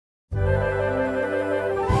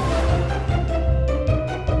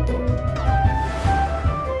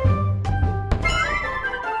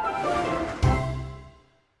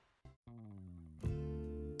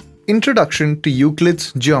Introduction to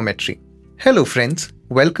Euclid's Geometry. Hello friends,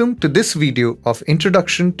 welcome to this video of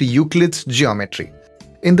Introduction to Euclid's Geometry.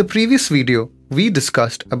 In the previous video, we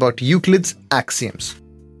discussed about Euclid's axioms.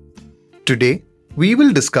 Today, we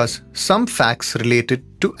will discuss some facts related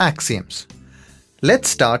to axioms. Let's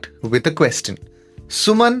start with a question.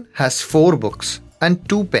 Suman has 4 books and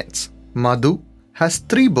 2 pens. Madhu has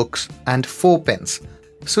 3 books and 4 pens.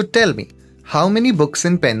 So tell me, how many books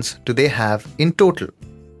and pens do they have in total?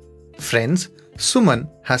 Friends, Suman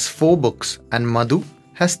has 4 books and Madhu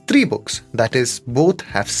has 3 books, that is, both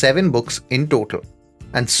have 7 books in total.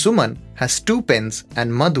 And Suman has 2 pens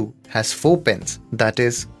and Madhu has 4 pens, that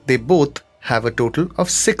is, they both have a total of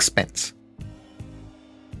 6 pens.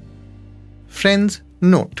 Friends,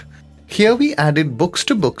 note, here we added books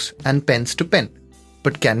to books and pens to pen.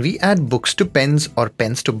 But can we add books to pens or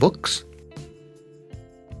pens to books?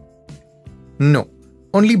 No.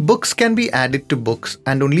 Only books can be added to books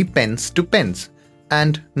and only pens to pens.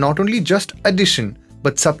 And not only just addition,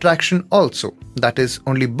 but subtraction also. That is,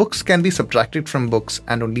 only books can be subtracted from books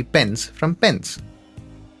and only pens from pens.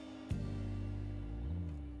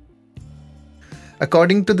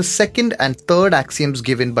 According to the second and third axioms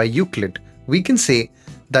given by Euclid, we can say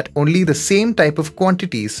that only the same type of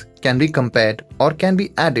quantities can be compared or can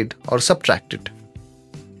be added or subtracted.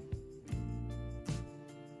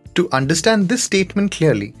 To understand this statement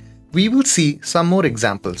clearly, we will see some more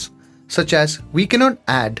examples, such as we cannot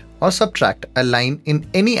add or subtract a line in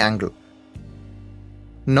any angle,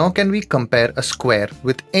 nor can we compare a square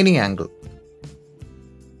with any angle.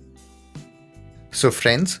 So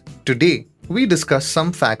friends, today we discuss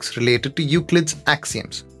some facts related to Euclid's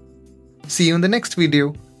axioms. See you in the next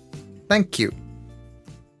video. Thank you.